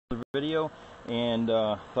video, and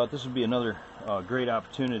thought this would be another great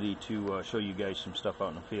opportunity to show you guys some stuff out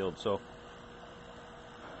in the field. So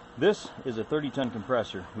this is a 30-ton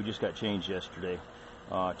compressor. We just got changed yesterday.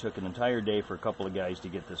 Took an entire day for a couple of guys to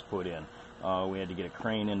get this put in. We had to get a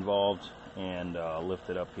crane involved and lift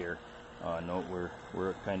it up here. Note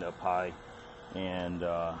we're kind of up high, and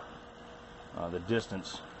the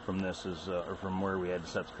distance from this is, or from where we had to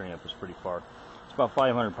set the crane up, is pretty far. It's about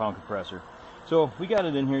 500-pound compressor. So we got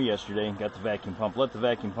it in here yesterday, got the vacuum pump, let the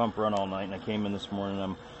vacuum pump run all night, and I came in this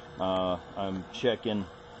morning. I'm checking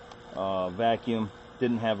vacuum.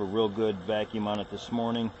 Didn't have a real good vacuum on it this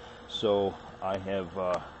morning, so I have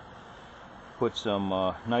put some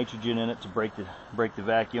nitrogen in it to break the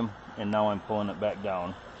vacuum, and now I'm pulling it back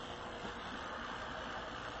down.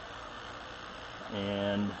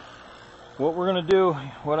 And what we're gonna do, I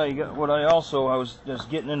was just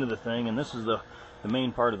getting into the thing, and this is the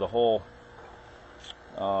main part of the whole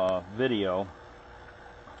video,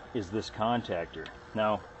 is this contactor.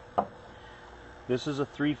 Now, this is a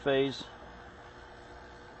 3-phase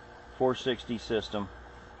 460 system,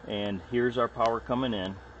 and here's our power coming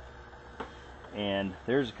in, and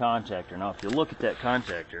there's a contactor. Now, if you look at that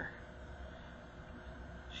contactor,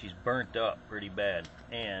 she's burnt up pretty bad,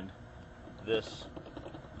 and this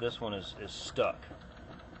one is stuck.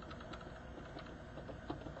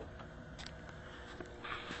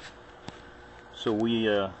 So we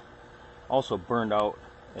also burned out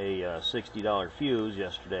a $60 fuse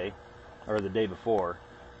yesterday, or the day before,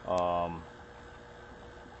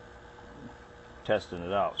 testing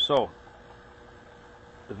it out. So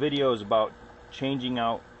the video is about changing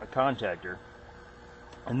out a contactor,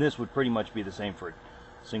 and this would pretty much be the same for a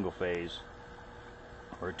single phase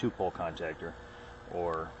or a 2-pole contactor,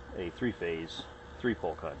 or a 3-phase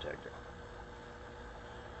 3-pole contactor.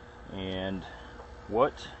 And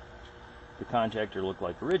what the contactor looked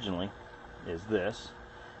like originally is this,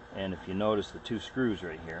 and if you notice the 2 screws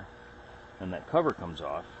right here, and that cover comes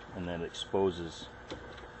off, and then it exposes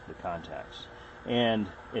the contacts. And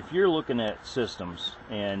if you're looking at systems,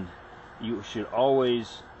 and you should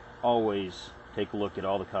always take a look at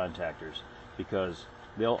all the contactors, because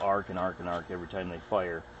they'll arc and arc and arc every time they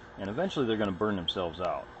fire, and eventually they're going to burn themselves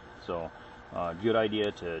out. So good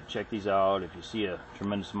idea to check these out. If you see a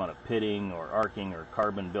tremendous amount of pitting or arcing or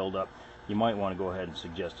carbon buildup, you might want to go ahead and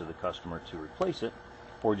suggest to the customer to replace it,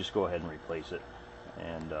 or just go ahead and replace it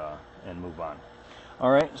and move on.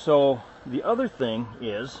 Alright, so the other thing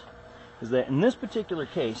is that in this particular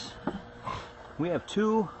case, we have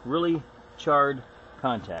 2 really charred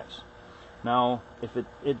contacts. Now, if it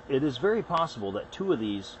is very possible that 2 of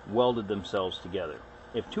these welded themselves together.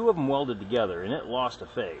 If 2 of them welded together and it lost a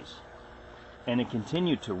phase, and it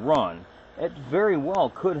continued to run, it very well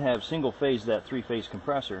could have single phase that 3-phase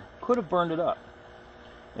compressor, could have burned it up.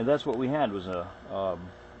 And that's what we had, was a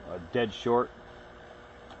dead short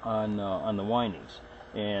on the windings.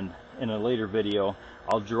 And in a later video,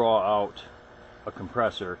 I'll draw out a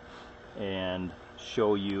compressor and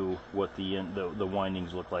show you what the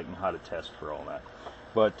windings look like and how to test for all that.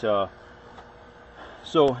 But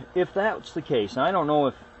so if that's the case, and I don't know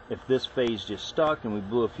if this phase just stuck and we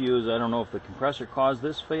blew a fuse, I don't know if the compressor caused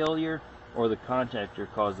this failure or the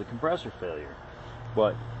contactor caused the compressor failure.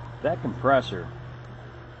 But that compressor,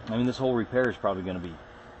 I mean, this whole repair is probably going to be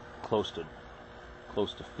close to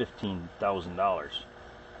 $15,000.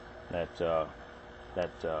 That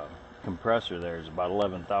compressor there is about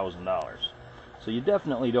 $11,000. So you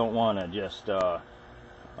definitely don't want to just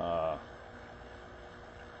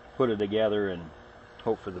put it together and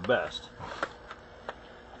hope for the best.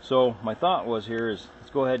 So my thought was here is, let's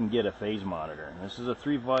go ahead and get a phase monitor. And this is a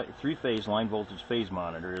 3-phase line voltage phase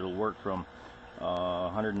monitor. It'll work from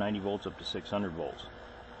 190 volts up to 600 volts.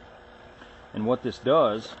 And what this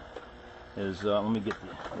does is, let me get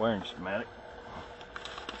the wiring schematic.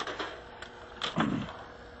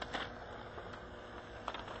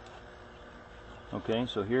 Okay,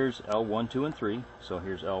 so here's L1, 2, and 3. So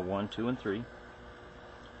here's L1, 2, and 3.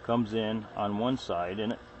 Comes in on one side,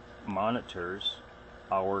 and it monitors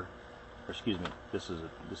this is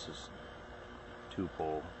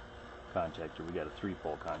 2-pole contactor. We got a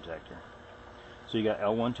 3-pole contactor. So you got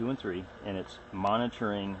L1, 2, and 3, and it's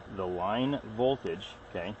monitoring the line voltage,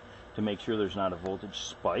 okay, to make sure there's not a voltage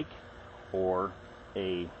spike or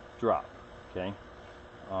a drop, okay.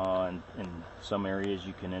 In some areas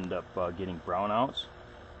you can end up getting brownouts,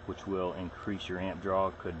 which will increase your amp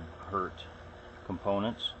draw, could hurt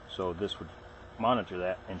components. So this would monitor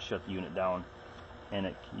that and shut the unit down,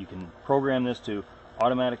 and you can program this to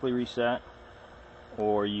automatically reset,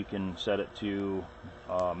 or you can set it to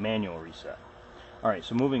manual reset. Alright,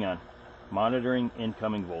 so moving on. monitoring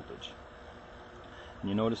incoming voltage. And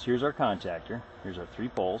you notice here's our contactor. Here's our 3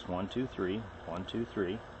 poles, 1, 2, 3, 1, 2,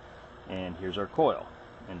 3, and here's our coil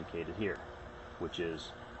indicated here, which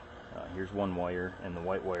is here's 1 wire, and the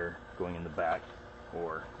white wire going in the back,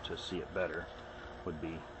 or to see it better, would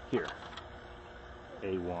be here,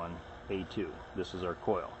 A1, A2. This is our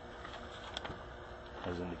coil,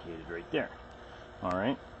 as indicated right there.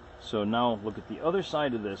 Alright, so now look at the other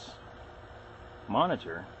side of this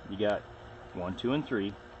monitor. You got 1, 2, and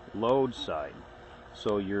 3, load side.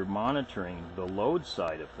 So you're monitoring the load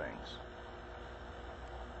side of things.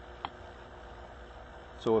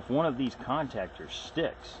 So if one of these contactors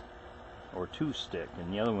sticks, or 2 stick,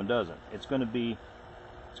 and the other one doesn't, it's going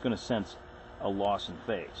to sense a loss in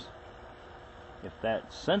phase. If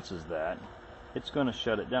that senses that, it's going to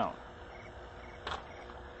shut it down.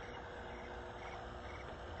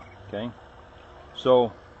 Okay,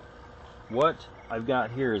 so what I've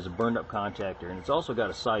got here is a burned up contactor, and it's also got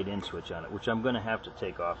a side in switch on it, which I'm going to have to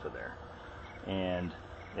take off of there, and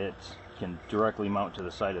it can directly mount to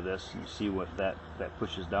the side of this. You see what that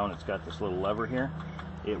pushes down, it's got this little lever here.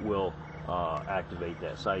 It will activate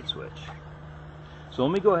that side switch. So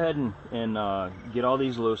let me go ahead and get all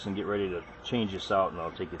these loose and get ready to change this out, and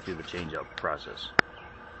I'll take you through the change out process.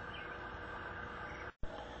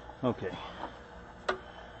 Okay,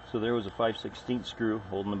 so there was a 5/16 screw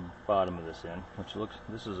holding the bottom of this in, which looks,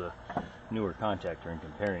 this is a newer contactor, and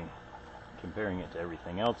comparing it to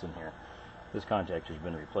everything else in here, this contactor's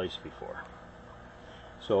been replaced before.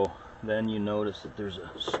 So then you notice that there's a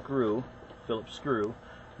screw, Phillips screw,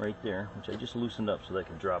 right there, which I just loosened up so that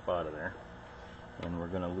can drop out of there. And we're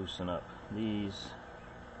going to loosen up these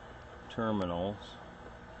terminals.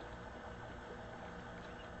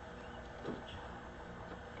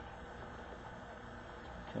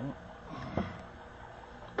 Okay. I'm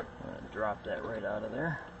going to drop that right out of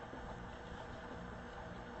there.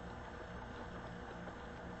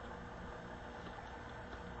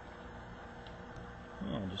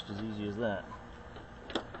 Yeah, just as easy as that.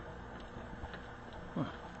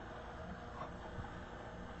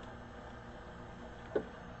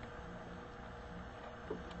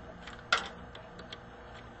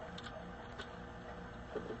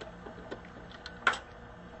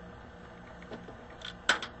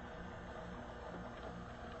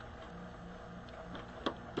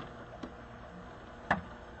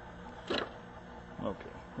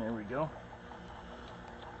 Okay, there we go.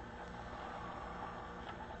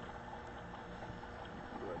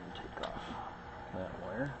 Go ahead and take off that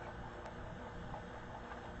wire.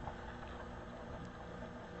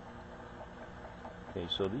 Okay,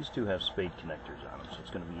 so these two have spade connectors on them, so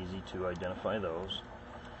it's going to be easy to identify those.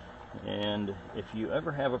 And if you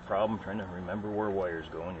ever have a problem trying to remember where wires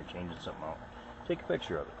go and you're changing something out, take a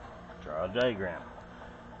picture of it. Draw a diagram.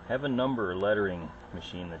 Have a number or lettering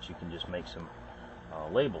machine that you can just make some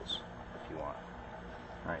labels if you want.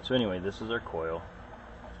 Alright, so anyway, this is our coil,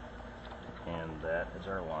 and that is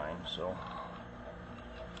our line. So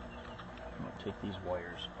I'm going to take these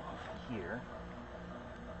wires off here.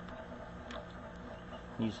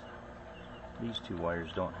 These two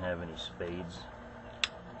wires don't have any spades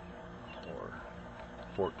or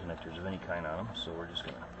fork connectors of any kind on them, so we're just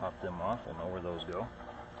going to pop them off. We'll know where those go.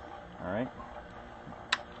 Alright,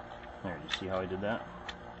 there, you see how I did that?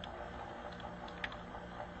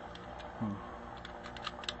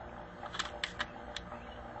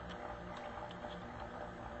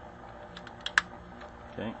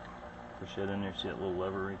 Okay, push that in there, see that little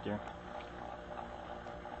lever right there?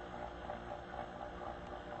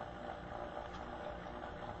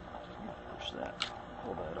 Push that,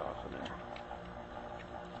 pull that off of there.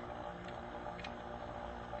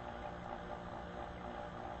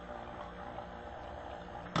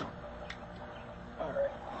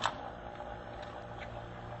 Alright,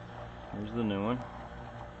 here's the new one.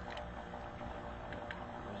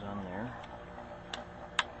 Goes on there.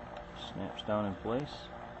 Snaps down in place.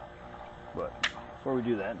 But before we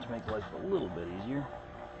do that, to make life a little bit easier,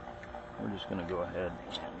 we're just going to go ahead and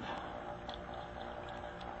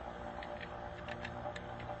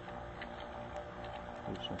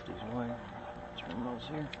loosen up these wire terminals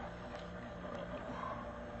here.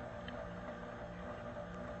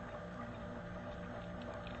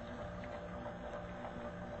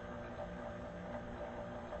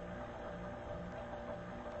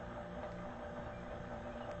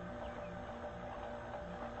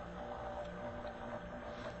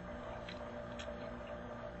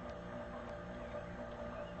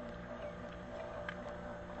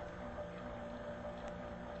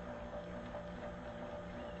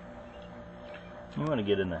 You want to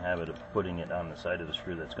get in the habit of putting it on the side of the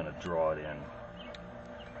screw that's going to draw it in.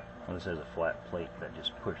 Well, this has a flat plate that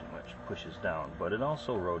just pushes down, but it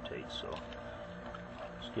also rotates, so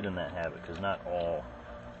just get in that habit, because not all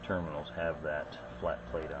terminals have that flat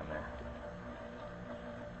plate on there.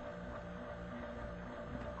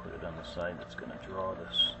 Put it on the side that's going to draw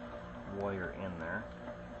this wire in there.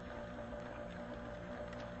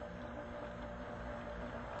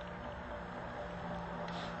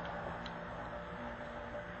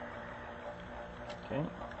 Okay.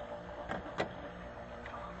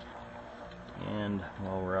 And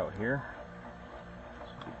while we're out here,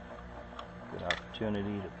 good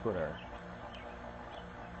opportunity to put our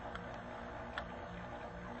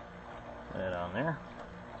that on there.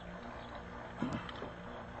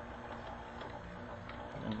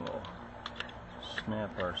 And we'll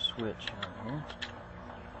snap our switch on here.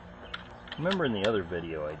 Remember in the other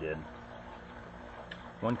video I did,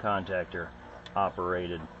 one contactor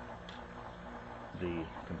operated the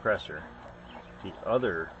compressor, the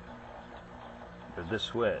other, or this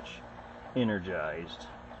switch, energized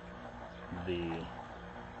the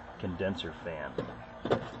condenser fan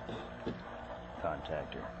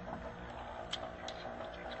contactor.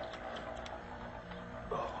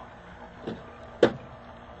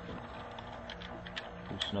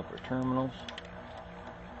 Loosen up our terminals.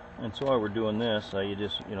 And so while we're doing this, you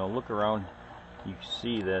just look around. You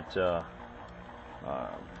see that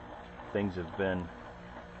things have been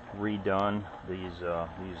redone. These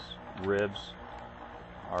ribs,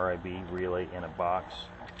 RIB, relay in a box,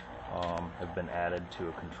 have been added to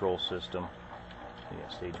a control system. We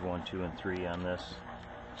got stage 1, 2, and 3 on this.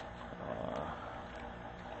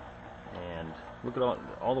 And look at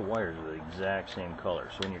all the wires are the exact same color.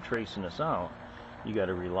 So when you're tracing this out, you got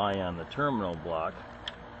to rely on the terminal block,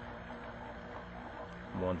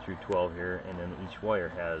 1 through 12 here, and then each wire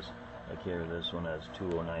has, like here, this one has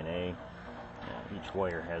 209A. Each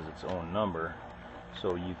wire has its own number,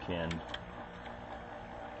 so you can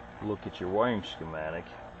look at your wiring schematic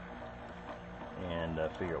and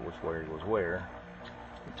figure out which wire goes where.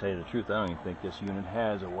 To tell you the truth, I don't even think this unit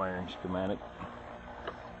has a wiring schematic.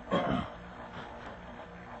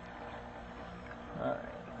 Alright.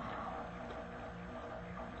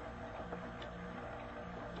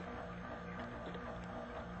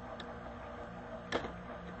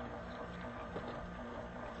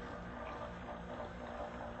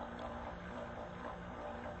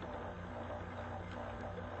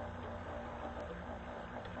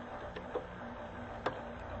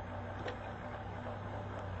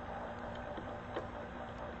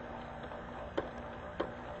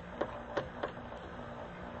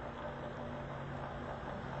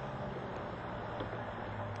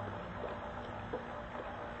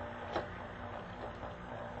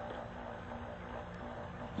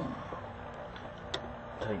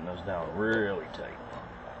 Tighten those down really tight.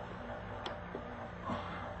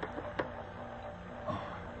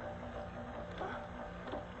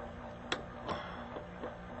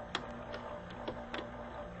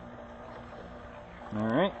 All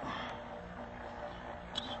right.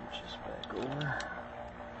 Switch this back over.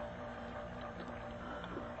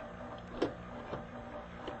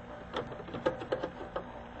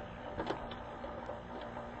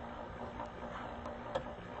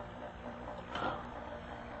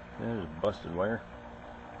 There's a busted wire.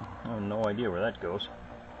 I have no idea where that goes.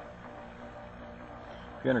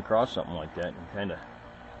 If you run across something like that, you kind of,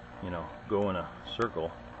 go in a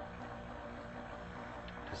circle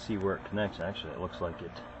to see where it connects. Actually, it looks like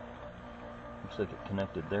it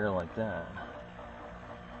connected there like that.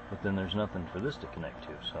 But then there's nothing for this to connect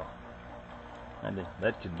to, so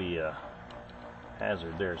that could be a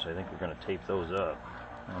hazard there. So I think we're going to tape those up,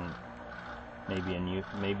 and maybe in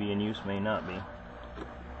use, may not be.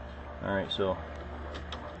 Alright, so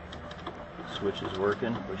switch is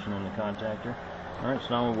working, pushing in the contactor. Alright, so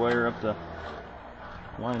now we wire up the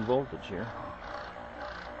line voltage here.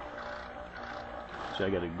 So I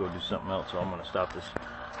got to go do something else, so I'm going to stop this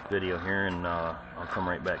video here, and I'll come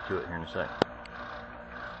right back to it here in a sec.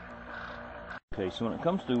 Okay, so when it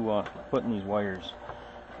comes to putting these wires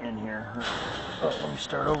in here, let me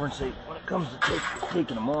start over and say, when it comes to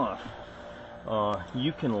taking them off,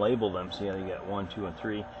 you can label them. See how you got 1, 2, and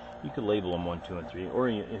 3. You could label them 1, 2, and 3, or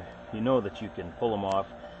if you know that you can pull them off,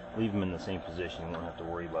 leave them in the same position. You won't have to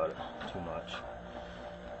worry about it too much.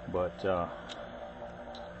 But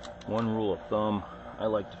one rule of thumb I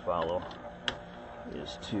like to follow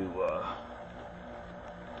is to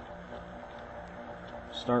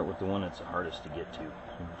start with the one that's the hardest to get to.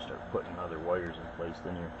 When you start putting other wires in place,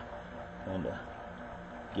 then you're kind of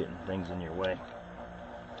getting things in your way.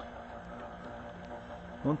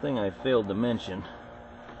 One thing I failed to mention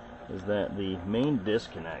is that the main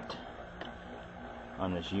disconnect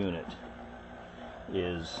on this unit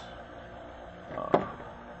is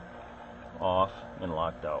off and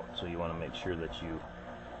locked out, so you want to make sure that you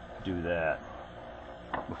do that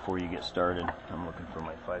before you get started. I'm looking for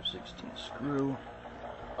my 5/16 screw.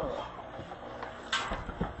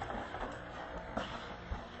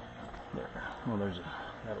 There. Well, there's a,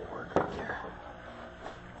 that'll work right there.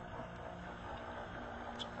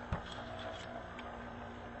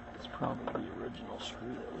 It's probably the original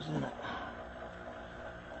screw that was in it.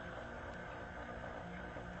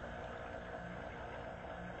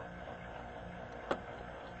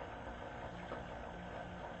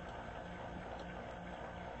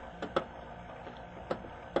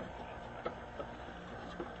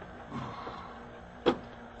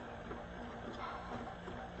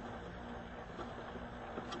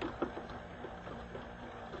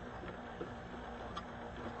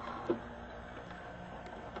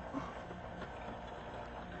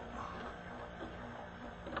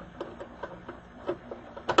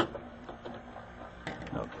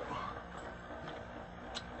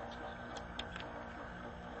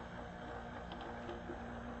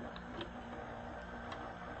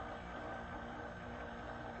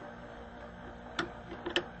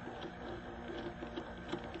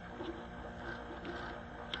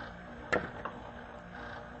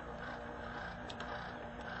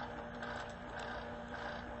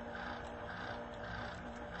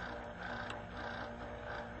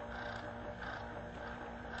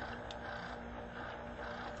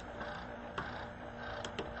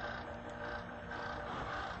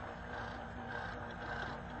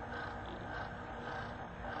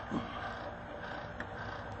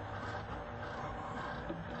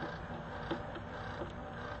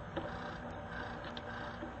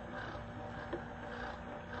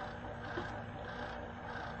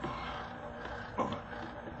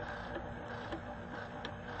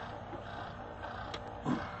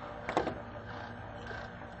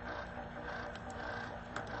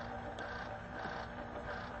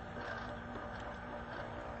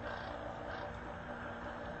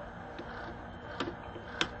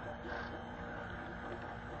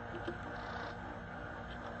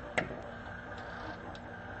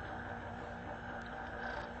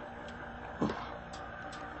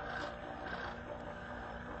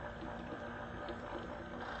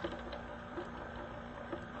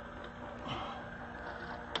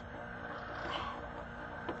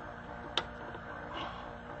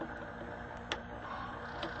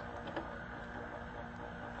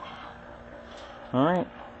 Alright,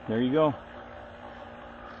 there you go.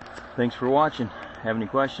 Thanks for watching. Have any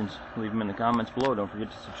questions, leave them in the comments below. Don't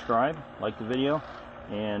forget to subscribe, like the video,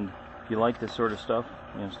 and if you like this sort of stuff,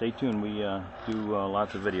 stay tuned. We do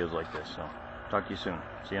lots of videos like this. So talk to you soon.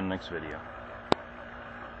 See you in the next video.